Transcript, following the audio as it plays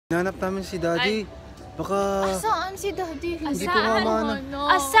Hanap namin si Daddy. Baka... Asaan si Daddy? Hindi ko mamana.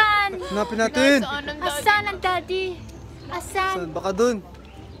 Asan? Hanapin natin. Asan ang Daddy? Asan? Baka dun.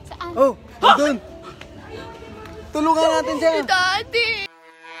 Saan? Oh! Dun! Tulungan natin siya! Daddy!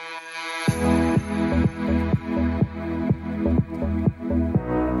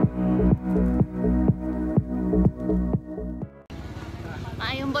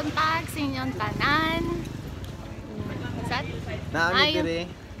 Maayong buntag sa inyong tanan. Sat? Naamit dire.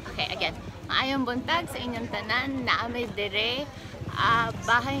 Okay, again. Maayong buntag sa inyong tanan. Naamit dire.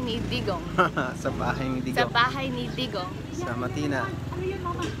 Bahay ni Digong. Sa bahay ni Digong. Sa bahay ni Digong. Sa Matina. Ano yun,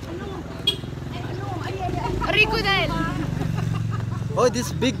 Mama? Ano? Rico dahil! Oh,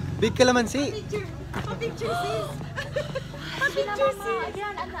 this big calamansi. Pa-picture sis! Pa-picture sis!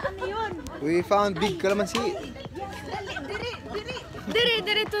 Ayan, ano yun? We found big calamansi.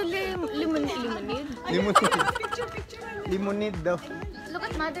 Dire to lemonade. Limonade. Picture! Limonade daw. Look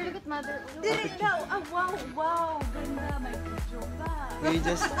at mother. Dire daw! Wow! Ganda! May picture pa! We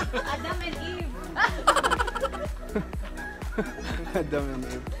just... Adam and Eve! Adam and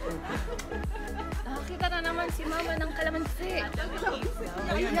Eve. Nakakita na naman si Mama ng kalamansi.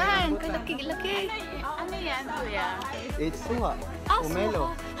 Ayan, kalaki-laki. Ano yan, kuya? It's suha.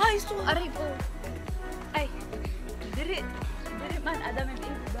 Umelo. Ay, so! Aray ko. Ay, Dire man, Adam and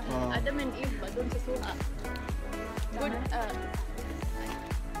Eve ba? Oh. Adam and Eve ba? Doon sa suha. Good, I'm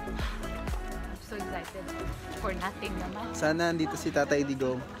so excited. For nothing naman. Sana andito si Tatay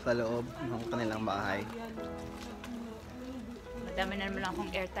Digong sa loob ng kanilang bahay. Madami na naman akong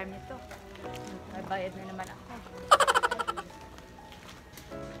airtime nito. May bayad na naman ako.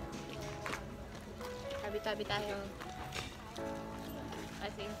 Tabi-tabi tayo.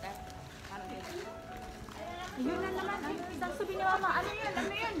 Kasi Yun na naman! Sabi ni Mama, ano yun?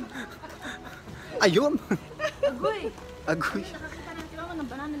 Ayun! Agoy! Agoy. Nakakita natin si Mama ng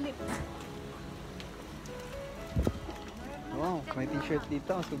banana lips. Wow, may t-shirt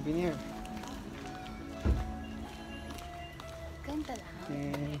dito. Souvenir. ganda lang.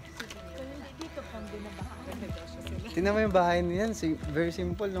 Okay. Dito pang binabahan. Tingnan mo yung bahay niyan. Very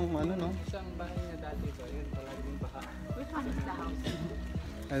simple nung ano, no? Isang bahay na dati ito, yun palaging baha. Which one is the house?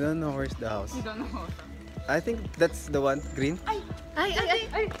 I don't know where's the house. You don't know. I think that's the one, green. Ay!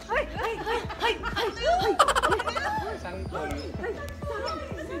 Sangkol.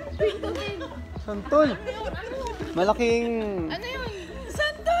 Santol! Malaking... Ano yun?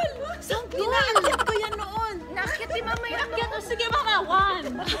 Sandal! Inaakyat ko yan noon! Nakit ni Mama yung Inaakyat ko. Sige mga, 1,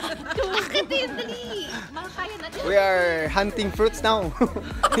 2, Nakit yun, dali! Makakaya natin. We are hunting fruits now.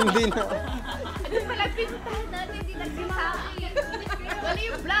 Hindi na. Ano pala pinuntahan natin? Hindi nagsasabi. Wala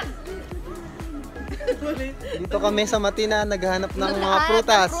yung vlog. Dito kami sa Matina, naghahanap ng mga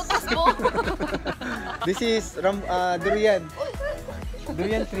prutas. Prutas po. This is durian.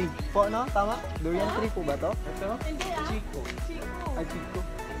 Durian tree po, no? Tama? Durian tree po ba to? Ito? Chico. Ay, Chico.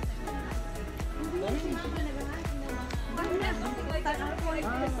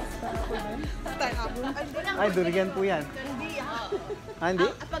 Ay, durian po yan. Hindi?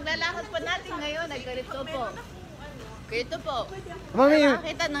 Paglalakad pa natin ngayon, ay ganito po. Ganito po. Mami,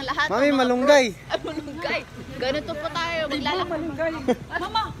 Nakakita ng lahat Mami, ng mga malunggay. fruits. Ay, malunggay. Ganito po tayo. Maglalakad.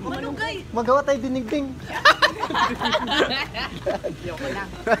 Mama, manunggay! Magawa tayo dinigding. Ayoko lang.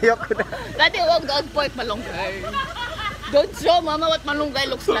 Ayoko na. Dati huwag dog point malunggay. Don't show Mama what malunggay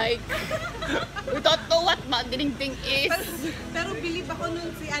looks like. We don't know what dinding is. Pero believe ako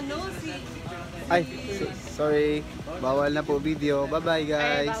nun si Ay, sorry. Bawal na po video. Bye-bye, Ay,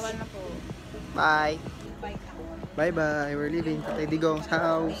 guys. bawal na po. Bye. Bye-bye. We're leaving Tatay Digong's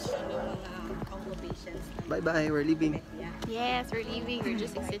house. Bye-bye. We're leaving. Yes, we're leaving. We're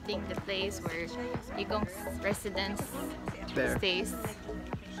just exiting the place where Digong's residence There. stays.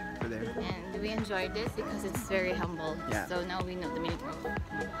 Over there. And we enjoyed it because it's very humble. Yeah. So now we know the meaning of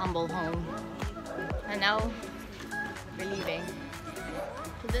humble home. And now we're leaving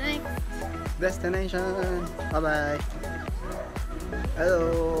to the next. Destination. Bye-bye.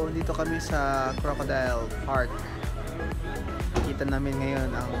 Hello. Dito kami sa Crocodile Park. Kita namin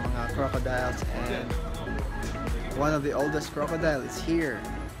ngayon ang mga crocodiles and one of the oldest crocodile is here.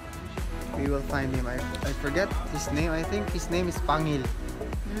 We will find him. I forget his name. I think his name is Pangil.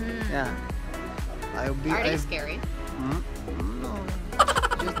 Yeah. Are they scary? No.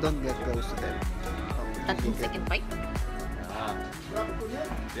 Just don't get close to them. Tatlong second bite?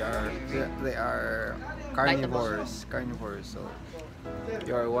 They are carnivores. So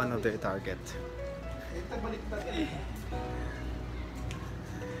you are one of their target.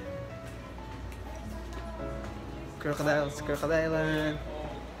 Crocodile.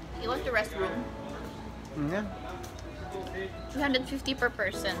 You want the restroom? Yeah. 350 per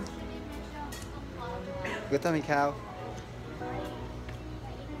person. Gutom ikaw.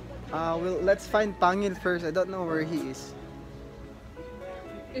 Let's find Pangil first. I don't know where he is.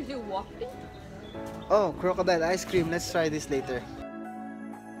 Is he walking? Oh, crocodile ice cream. Let's try this later.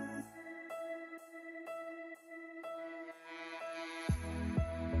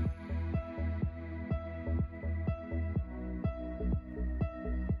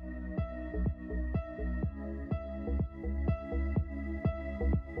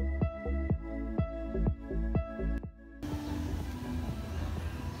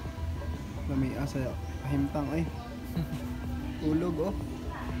 May asa himtang ay. Ulog oh.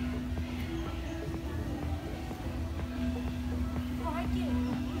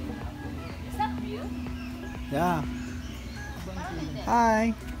 Is that real? Yeah.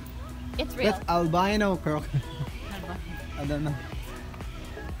 Hi. It's real. That's albino crocodile. I don't know.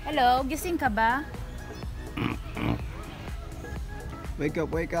 Hello, gising ka ba? Wake up,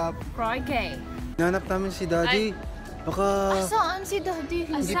 wake up. Croy-gay. Nanap namin si Daddy. Baka Asaan si Daddy?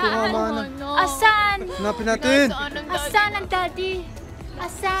 hindi ko nga mahanap. Asan? Hanapin natin. Asan ang Daddy?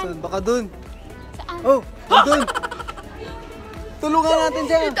 Asan? Saan? Baka dun. Saan? Oh, dun. Tulungan natin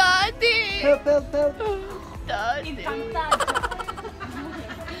siya. Daddy! Help, help, help. Daddy!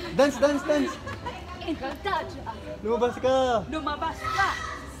 Dance, dance, dance. Lumabas ka. Lumabas ka!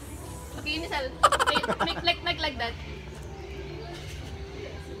 Okay, Inisal. Make like that.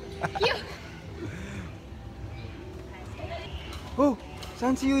 Cute! Oh,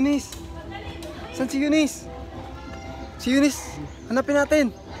 saan si Eunice? Saan si Eunice? Si Eunice, hanapin natin.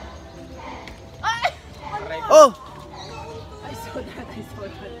 Ay! Oh! I saw that.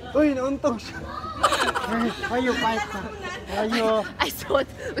 Uy, nauntog siya. Why you fight ka? I saw it.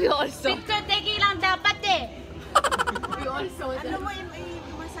 We all saw. Picture taking lang dapat eh. We all saw that. Ano mo yung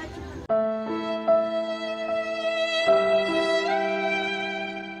massage mo?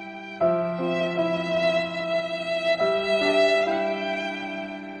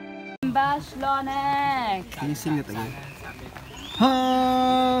 Bashlonek! Can you sing it again? Ha!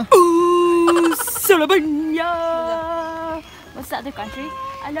 Ooh, Salabanya! What's the other country?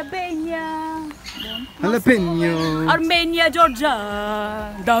 Albania. Jalapeno. Armenia, Georgia,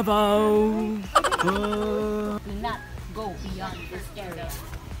 Davao. Do not go beyond this area.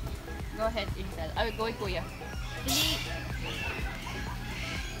 Go ahead, Intel. I will go with Kuya.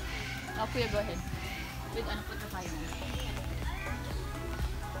 Oh, Kuya, go ahead. Wait, ano po tayo mo?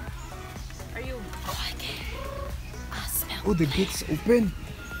 Are you? Smell. Oh, the gate is open.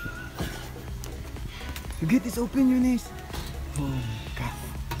 The gate is open, Eunice. Oh, God.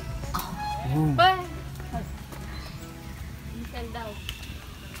 Oh. Bye! Intel daw.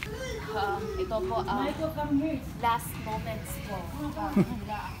 Ito po ang last moments ko.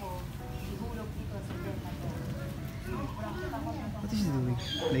 Hangga ako ihulog dito sa bed na to. What is he doing?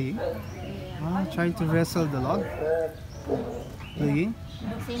 Playing? Ah, trying to wrestle the log? Playing?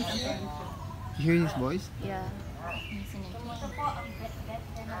 Same something. You hear his voice? Yeah. Listening.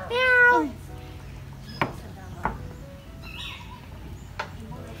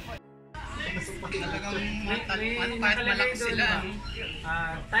 Kahit malaki sila.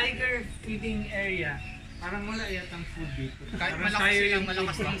 Tiger feeding area. Parang wala yatang food dito. Kahit malaki sila,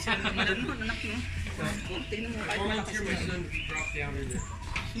 malakas lang sila. Anak mo. Tingnan mo, kahit malakas sila.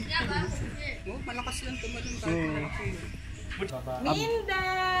 Malakas lang tumalun kahit malaki. Minda!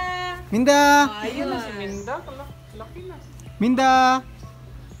 Minda! Ayun na si Minda. Laki na. Minda!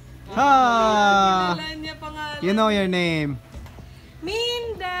 Ha! Kailan niya pangalan? You know your name.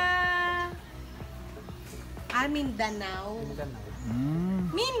 Minda! Mindanao.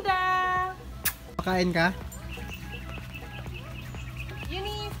 Minda! Pakain ka?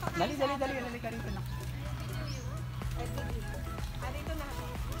 Eunice, Dali ka rito na. dito na.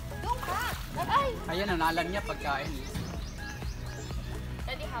 Doon ka! Ay! Ayan, nanalan niya pagkain.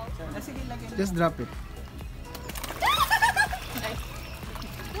 Daddy, how? Sige, lagyan. Just drop it.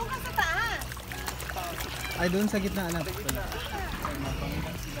 Doon ka sa taas. Ay, doon sa gitna, anak.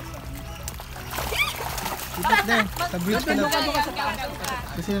 Sit up there. Sa bridge ka daw.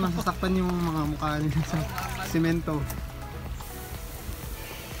 Kasi masasaktan yung mga mukha nila sa semento.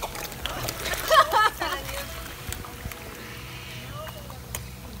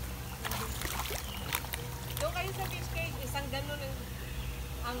 Doon kayo sa beach cave, isang ganun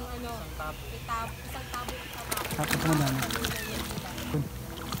ang ano, isang tabo. Tapos mo dami.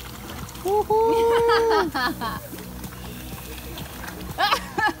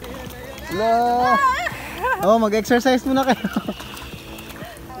 Hello! Oh, mag-exercise muna kayo.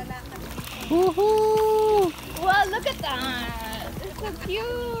 Woohoo! Wow, look at that! It's so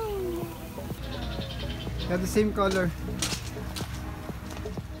cute! Got the same color.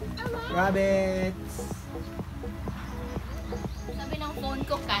 Rabbits! Sabi ng phone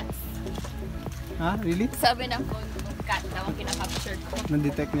ko, cats. Ha? Really? Sabi ng phone ko, cat daw ang kinakapture ko.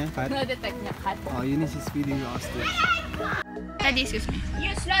 Na-detect niya, cat? Na-detect niya, cat. Oh, Eunice is feeding the ostrich. Daddy, excuse me.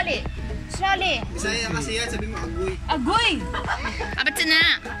 You, slowly. Slowly. Bisaya kasi yan, sabi mo agoy. Agoy! Abat na.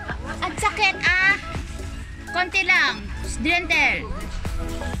 At sakit, ah. Konti lang. Dental.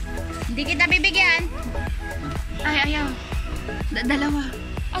 Hindi kita bibigyan. Ay, ayaw. Dalawa.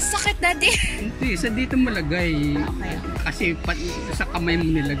 Ang sakit, Daddy. Hindi, sa dito malagay. Okay. Kasi sa kamay mo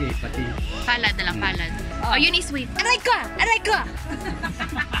nilagay pati. Palad na lang, palad. Oh, yun is sweet. Aray ko! Aray ko!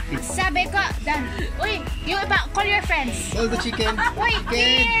 Sabi ko, Dan. Uy, yung iba, call your friends. All the chicken. Uy,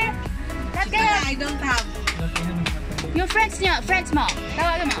 here! Lahat kayo. I don't have. Yung friends niyo, friends mo.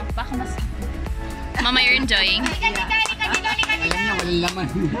 Tawagan mo. Baka mas... Mama, you're enjoying? Alam niya, walang laman.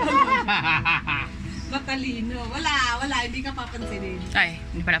 Matalino. Wala. Hindi ka papansinin. Ay,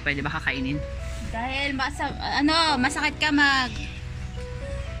 hindi pala pwede. Baka kainin. Dahil masakit ka mag...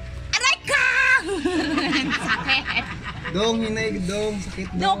 Aray ka! Sakit. Dong, hinay, dong.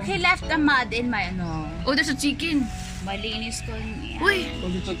 Sakit dong. Look, he left the mud in my Oh, there's a chicken. Malinis ko niya. Uy! All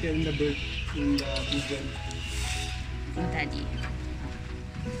the chicken in the bird. In the vegan. Oh, Daddy.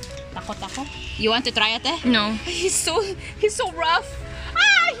 Takot ako. You want to try it, eh? No. He's so rough.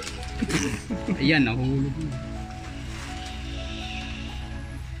 Ay! Ayan, nahulog.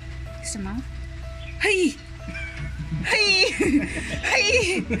 Gusto mo? Hay! Hay! Hay!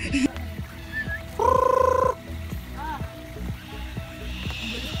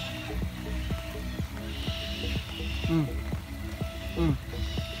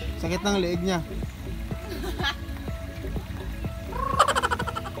 Sakit ng leeg niya.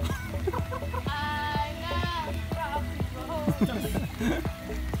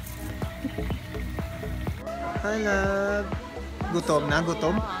 Hi, love. Gutom na,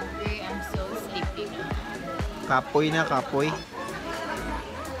 gutom. Hungry. I'm so sleepy. Kapoy na, kapoy.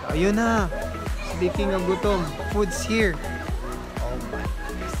 Ayun na. Speaking of gutom, food's here. Oh my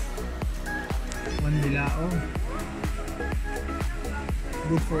goodness. One bilao.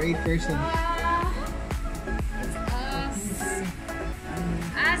 Good for 8 person.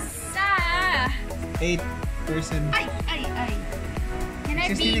 Asa! 8 person. Ay! Can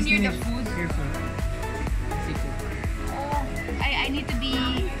I be near the food? Careful. Oh, I need to be...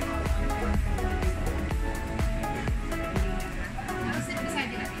 Sit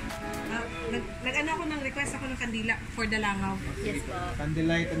beside it. Nag-ano ako ng request ako ng kandila for the langaw. Yes po.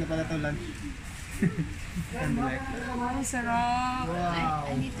 Candlelight, ano pala ito? Lunch? Candlelight. Wow, sarap. Wow.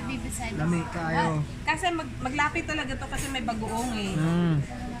 I need to be beside the Lami kayo. Kasi maglapit talaga to kasi may bagoong eh.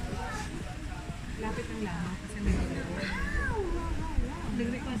 Lapit ng langaw kasi may bagoong.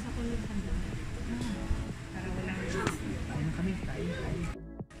 Nag-request ako ng kandila. Para walang... Ayun kami, kain.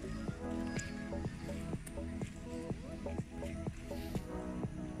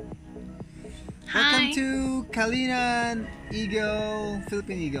 Welcome to Kalinan Eagle,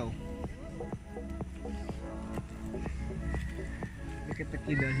 Philippine Eagle. Look at the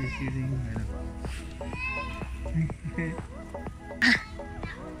kid as he's using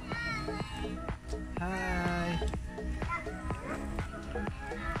Hi.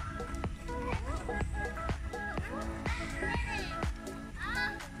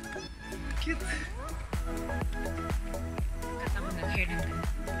 Cute.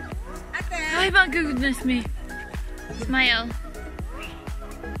 Ay, my goodness me. Smile.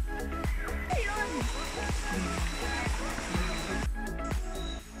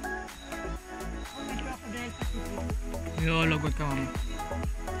 Yo, lagot ka, mama.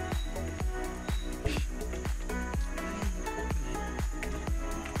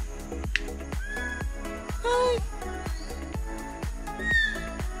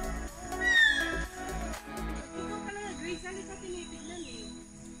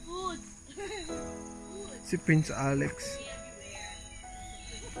 Si Prince Alex.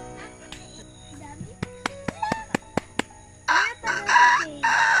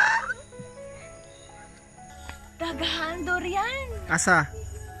 Dagahan durian. Asa?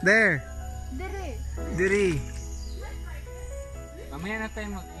 There. Dire. Diri. Mamaya na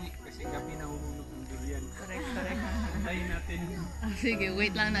tayo mag-uwi kasi gabi nahulog ng durian. Correct. Antayin natin. Sige,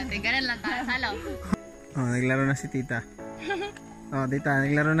 wait lang natin. Ganun lang tayo. Salaw. Oh, naglaro na si tita. Oh, tita,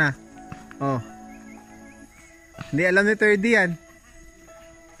 naglaro na. Oh. Hindi alam ni 3D yan.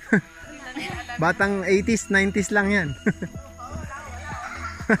 Batang 80s, 90s lang yan.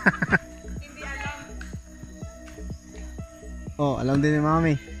 Oh, alam din ni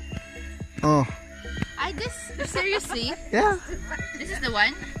Mami. Oh. I this seriously? Yeah. This is the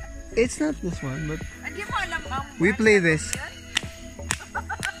one? It's not this one, but Hindi mo alam, ma'am. we play this.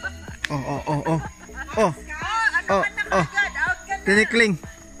 Oh, oh, oh, oh. Oh, oh, oh. Tinikling.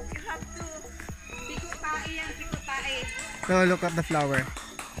 You have to. Pikutae yan, pikutae. So, look at the flower.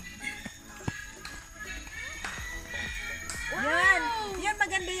 Yan. Yan,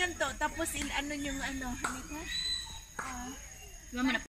 maganda yan to. Tapos, ano yung ano. Ano ito? Diba mo na